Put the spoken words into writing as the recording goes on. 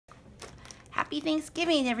Happy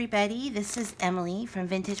Thanksgiving, everybody. This is Emily from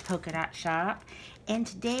Vintage Polka Dot Shop, and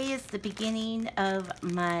today is the beginning of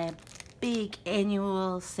my big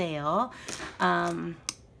annual sale at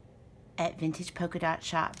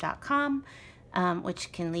vintagepolkadotshop.com,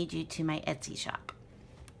 which can lead you to my Etsy shop.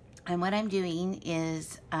 And what I'm doing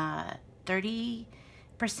is 30%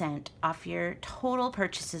 off your total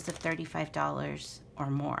purchases of $35 or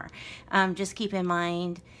more. Just keep in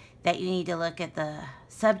mind that you need to look at the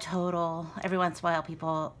subtotal. Every once in a while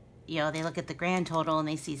people, they look at the grand total and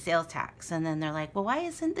they see sales tax and then they're like, well, why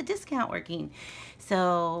isn't the discount working?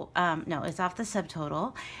 So no, it's off the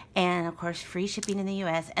subtotal, and of course free shipping in the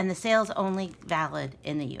US, and the sale's only valid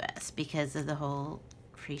in the US because of the whole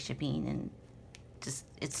free shipping, and just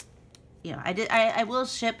it's I will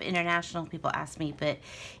ship international. People ask me, but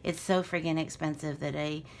it's so friggin' expensive that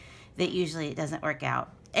usually it doesn't work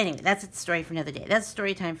out. Anyway, that's a story for another day. That's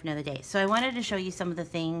story time for another day. So I wanted to show you some of the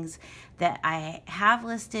things that I have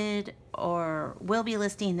listed or will be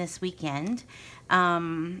listing this weekend.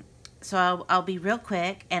 So I'll be real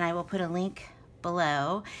quick, and I will put a link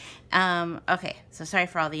below. Okay, so sorry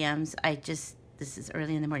for all the ums. This is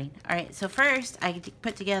early in the morning. All right, so first I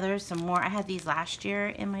put together some more. I had these last year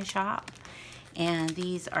in my shop, and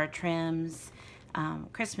these are trims,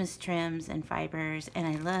 Christmas trims and fibers, and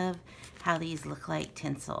I love how these look like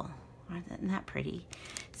tinsel. Isn't that pretty?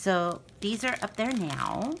 So these are up there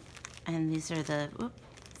now, and these are the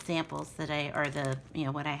samples that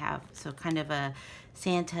what I have. So kind of a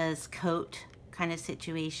Santa's coat kind of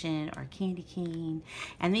situation, or candy cane.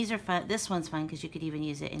 And these are fun. This one's fun because you could even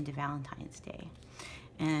use it into Valentine's Day.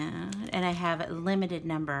 And I have a limited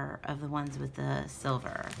number of the ones with the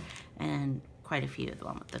silver, and quite a few of the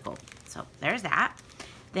one with the gold. So there's that.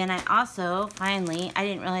 Then I also finally, I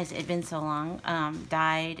didn't realize it had been so long,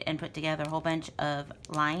 dyed and put together a whole bunch of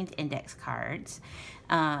lined index cards.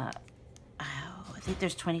 I think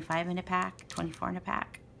there's 25 in a pack, 24 in a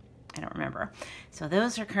pack. I don't remember. So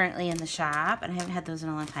those are currently in the shop, and I haven't had those in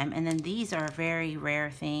a long time. And then these are a very rare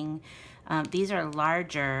thing. These are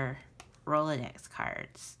larger Rolodex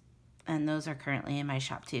cards, and those are currently in my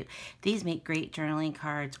shop too. These make great journaling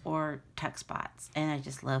cards or tuck spots, and I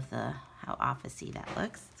just love how officey that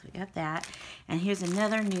looks. So we got that. And here's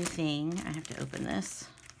another new thing. I have to open this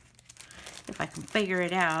if I can figure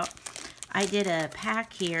it out. I did a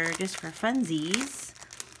pack here just for funsies.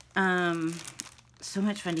 So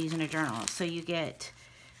much fun to use in a journal. So you get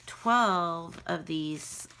 12 of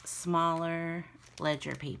these smaller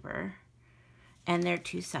ledger paper, and they're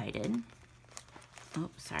two-sided.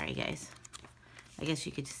 Oh, sorry guys. I guess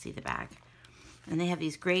you could just see the back. And they have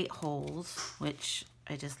these great holes, which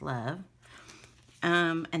I just love.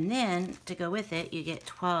 And then to go with it, you get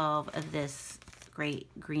 12 of this great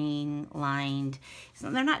green lined.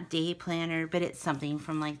 So they're not day planner, but it's something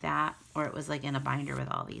from like that, or it was like in a binder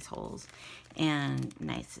with all these holes, and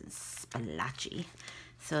nice and splotchy.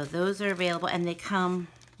 So those are available, and they come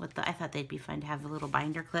with I thought they'd be fun to have the little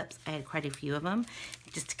binder clips. I had quite a few of them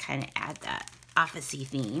just to kind of add that officey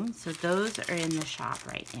theme. So those are in the shop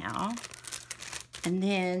right now. And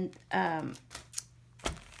then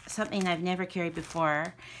something I've never carried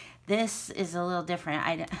before. This is a little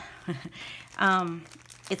different.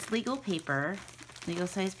 It's legal paper, legal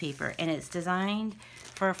size paper, and it's designed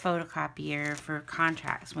for a photocopier for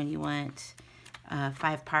contracts when you want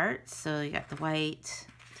 5 parts. So you got the white,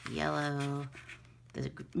 the yellow,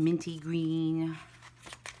 the minty green,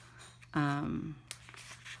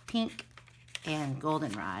 pink, and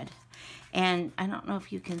goldenrod. And I don't know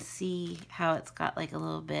if you can see how it's got like a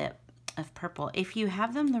little bit of purple. If you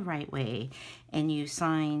have them the right way and you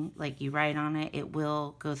sign, like you write on it, it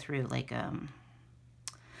will go through like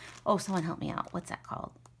oh, someone help me out. What's that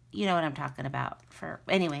called? You know what I'm talking about.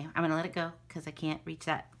 Anyway, I'm gonna let it go because I can't reach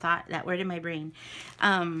that word in my brain.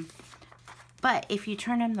 But if you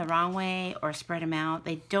turn them the wrong way or spread them out,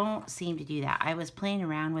 they don't seem to do that. I was playing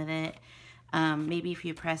around with it. Maybe if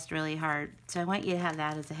you pressed really hard. So I want you to have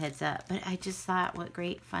that as a heads up. But I just thought, what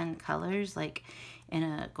great fun colors, like in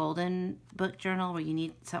a golden book journal where you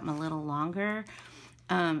need something a little longer.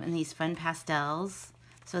 And these fun pastels.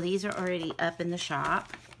 So these are already up in the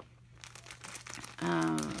shop.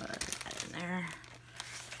 There.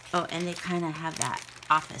 Oh, and they kind of have that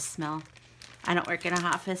office smell. I don't work in an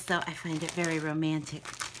office, so I find it very romantic.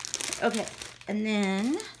 Okay, and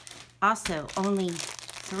then also only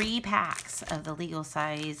 3 packs of the legal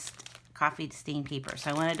sized coffee stain paper.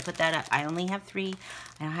 So I wanted to put that up. I only have 3.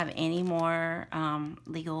 I don't have any more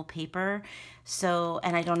legal paper. So,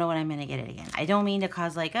 and I don't know when I'm gonna get it again. I don't mean to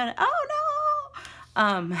cause like, oh no.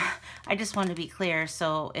 I just want to be clear.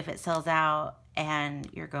 So if it sells out and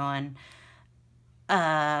you're going,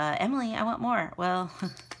 Emily, I want more. Well,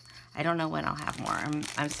 I don't know when I'll have more.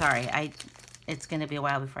 I'm sorry. It's going to be a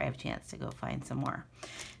while before I have a chance to go find some more.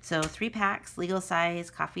 So 3 packs, legal size,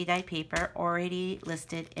 coffee dyed paper, already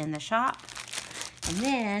listed in the shop. And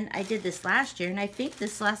then I did this last year, and I think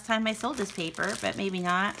this last time I sold this paper, but maybe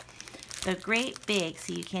not. The great big,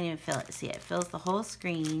 see, you can't even feel it. See, it fills the whole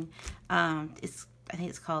screen. I think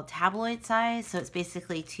it's called tabloid size, so it's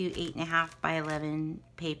basically 2 8.5 by 11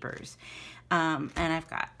 papers. And I've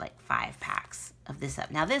got like 5 packs of this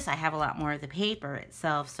up. Now this, I have a lot more of the paper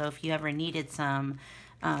itself, so if you ever needed some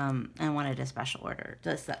and wanted a special order,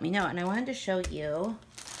 just let me know. And I wanted to show you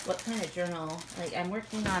what kind of journal, like I'm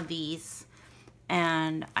working on these,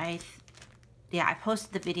 and I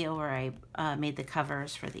posted the video where I made the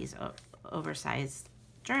covers for these oversized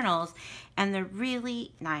journals, and they're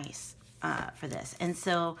really nice for this. And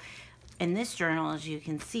so in this journal, as you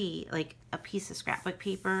can see, like a piece of scrapbook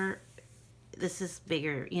paper, this is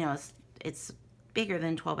bigger, you know, it's bigger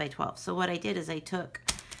than 12 by 12. So what I did is I took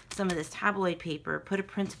some of this tabloid paper, put a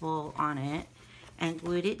printable on it, and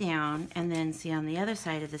glued it down, and then see on the other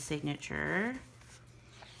side of the signature,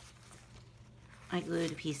 I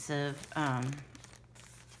glued a piece of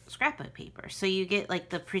scrapbook paper. So you get like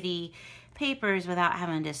the pretty papers without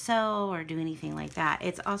having to sew or do anything like that.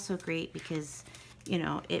 It's also great because, you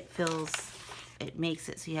know, it makes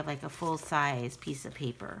it so you have like a full-size piece of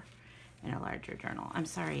paper in a larger journal. I'm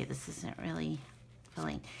sorry, this isn't really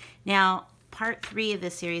filling. Now, part 3 of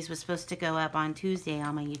this series was supposed to go up on Tuesday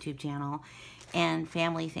on my YouTube channel, and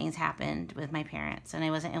family things happened with my parents, and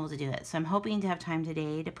I wasn't able to do it. So I'm hoping to have time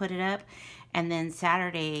today to put it up, and then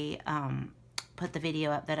Saturday, put the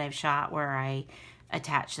video up that I've shot where I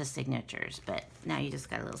attach the signatures. But now you just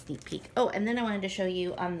got a little sneak peek. Oh, and then I wanted to show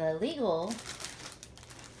you on the legal,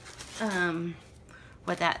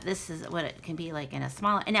 this is what it can be like in a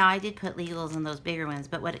smaller, now I did put legals in those bigger ones,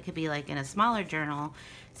 but what it could be like in a smaller journal.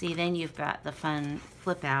 See, then you've got the fun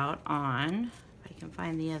flip out on, if I can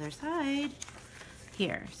find the other side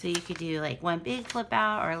here. So you could do like one big flip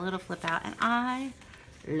out or a little flip out, and I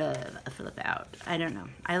love a flip out. I don't know.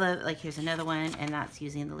 I love, like, here's another one, and that's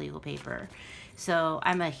using the legal paper. So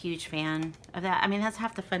I'm a huge fan of that. I mean, that's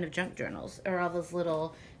half the fun of junk journals, or all those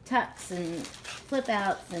little tucks and flip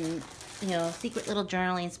outs and, you know, secret little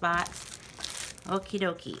journaling spots. Okie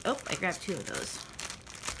dokie. Oh, I grabbed 2 of those.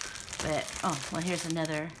 But, oh, well, here's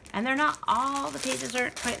another. And they're not, all the pages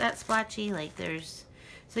aren't quite that splotchy. Like, there's,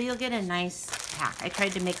 so you'll get a nice pack. I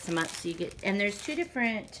tried to mix them up so you get, and there's 2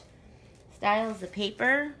 different styles of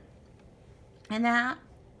paper and that,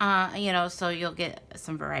 you know, so you'll get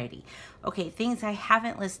some variety. Okay, things I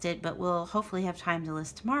haven't listed, but we'll hopefully have time to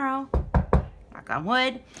list tomorrow. Knock on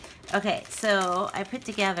wood. Okay, so I put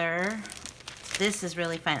together, this is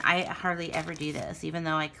really fun. I hardly ever do this, even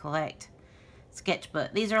though I collect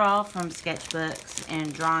sketchbook. These are all from sketchbooks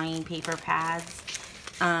and drawing paper pads.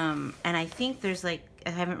 And I think there's like, I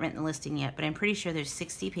haven't written the listing yet, but I'm pretty sure there's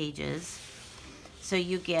 60 pages. So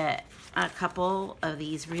you get a couple of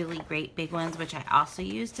these really great big ones, which I also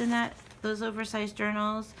used in those oversized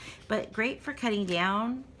journals, but great for cutting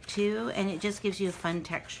down too, and it just gives you a fun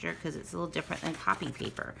texture because it's a little different than copy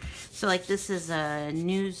paper. So like this is a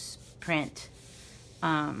newsprint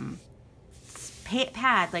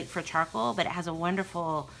pad, like for charcoal, but it has a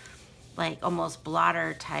wonderful, like almost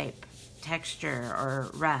blotter type texture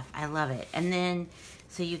or rough. I love it. And then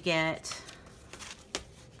so you get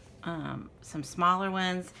some smaller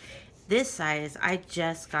ones. This size, I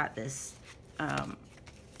just got this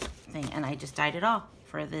thing, and I just dyed it all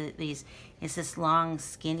for these. It's this long,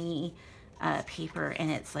 skinny paper,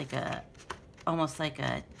 and it's like almost like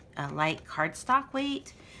a light cardstock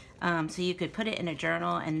weight. So you could put it in a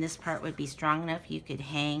journal, and this part would be strong enough you could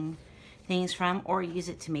hang things from, or use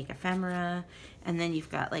it to make ephemera. And then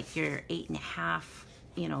you've got like your 8.5,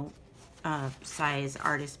 you know, size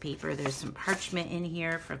artist paper. There's some parchment in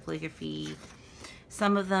here for calligraphy.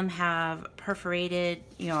 Some of them have perforated,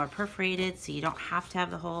 you know, are perforated, so you don't have to have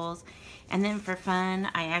the holes. And then for fun,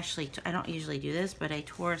 I don't usually do this, but I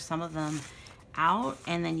tore some of them out,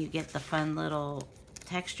 and then you get the fun little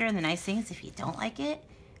texture. And the nice thing is, if you don't like it,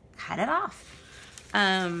 cut it off.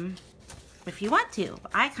 If you want to.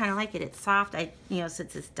 I kind of like it. It's soft. You know,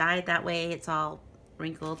 since it's dyed that way, it's all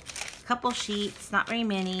wrinkled. Couple sheets, not very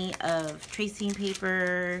many, of tracing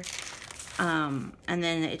paper. And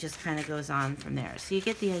then it just kind of goes on from there. So you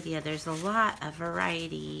get the idea. There's a lot of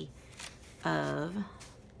variety of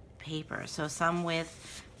paper. So some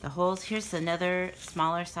with the holes. Here's another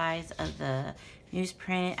smaller size of the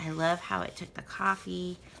newsprint. I love how it took the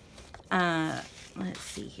coffee. Let's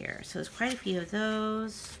see here. So there's quite a few of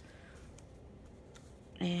those.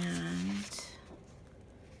 And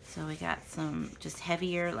So we got some just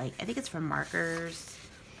heavier, like I think it's for markers.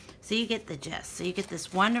 So you get the gist. So you get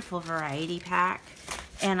this wonderful variety pack,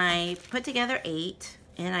 and I put together 8,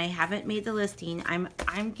 and I haven't made the listing.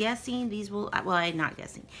 I'm guessing these will, well, I'm not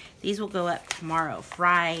guessing. These will go up tomorrow,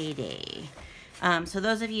 Friday. So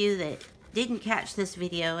those of you that didn't catch this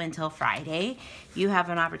video until Friday, you have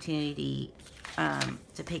an opportunity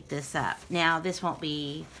to pick this up. Now, this won't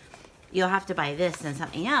be, you'll have to buy this and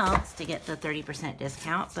something else to get the 30%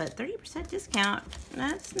 discount, but 30% discount,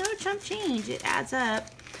 that's no chump change. It adds up.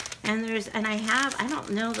 And I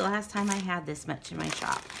don't know the last time I had this much in my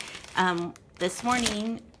shop. This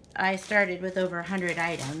morning, I started with over 100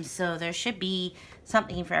 items, so there should be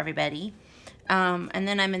something for everybody. And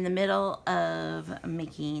then I'm in the middle of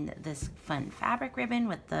making this fun fabric ribbon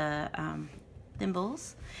with the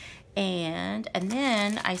thimbles. And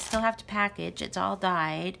then I still have to package. It's all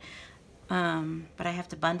dyed, but I have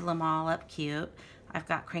to bundle them all up cute. I've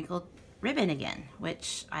got crinkled ribbon again,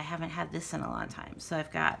 which I haven't had this in a long time. So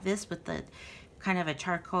I've got this with the kind of a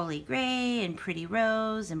charcoaly gray and pretty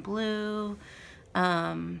rose and blue.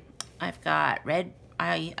 I've got red.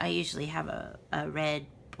 I usually have a red,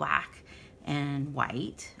 black, and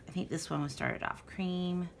white. I think this one was started off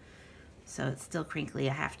cream, so it's still crinkly.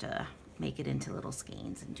 I have to make it into little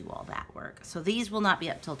skeins and do all that work. So these will not be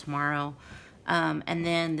up till tomorrow. And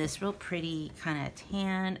then this real pretty kind of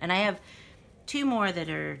tan, and I have 2 more that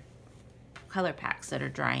are color packs that are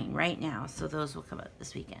drying right now, so those will come up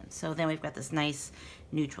this weekend. So then we've got this nice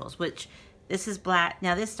neutrals, which this is black.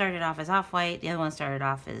 Now this started off as off-white, the other one started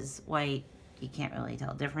off as white. You can't really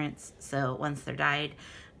tell the difference, so once they're dyed.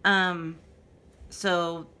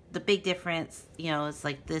 So the big difference, you know, is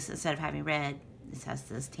like this, instead of having red, this has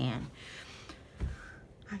this tan.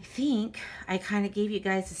 I think I kind of gave you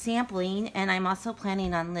guys a sampling, and I'm also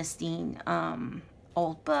planning on listing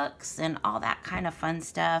old books and all that kind of fun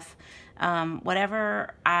stuff.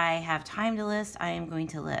 Whatever I have time to list, I am going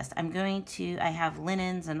to list. I have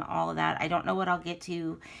linens and all of that. I don't know what I'll get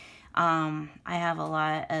to. I have a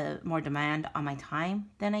lot more demand on my time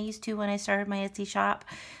than I used to when I started my Etsy shop,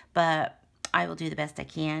 but I will do the best I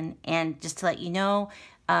can. And just to let you know,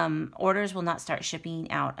 orders will not start shipping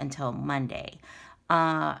out until Monday.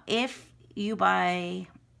 If you buy,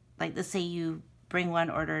 like, let's say you bring one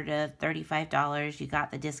order to $35, you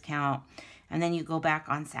got the discount, and then you go back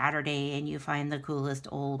on Saturday and you find the coolest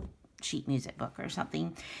old sheet music book or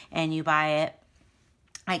something, and you buy it,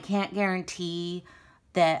 I can't guarantee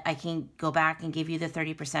that I can go back and give you the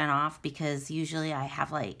 30% off, because usually I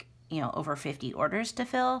have, like, you know, over 50 orders to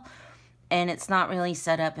fill, and it's not really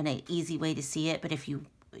set up in an easy way to see it. But if you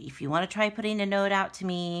want to try putting a note out to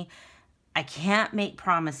me, I can't make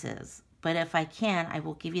promises, but if I can, I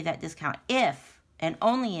will give you that discount if, and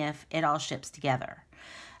only if, it all ships together.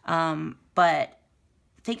 But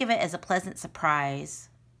think of it as a pleasant surprise.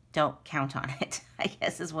 Don't count on it, I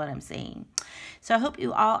guess is what I'm saying. So I hope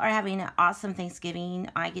you all are having an awesome Thanksgiving.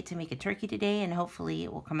 I get to make a turkey today, and hopefully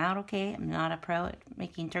it will come out okay. I'm not a pro at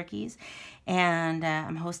making turkeys, and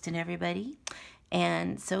I'm hosting everybody,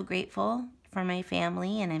 and so grateful for my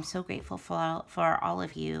family, and I'm so grateful for all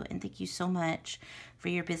of you, and thank you so much for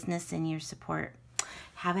your business and your support.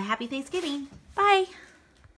 Have a happy Thanksgiving. Bye.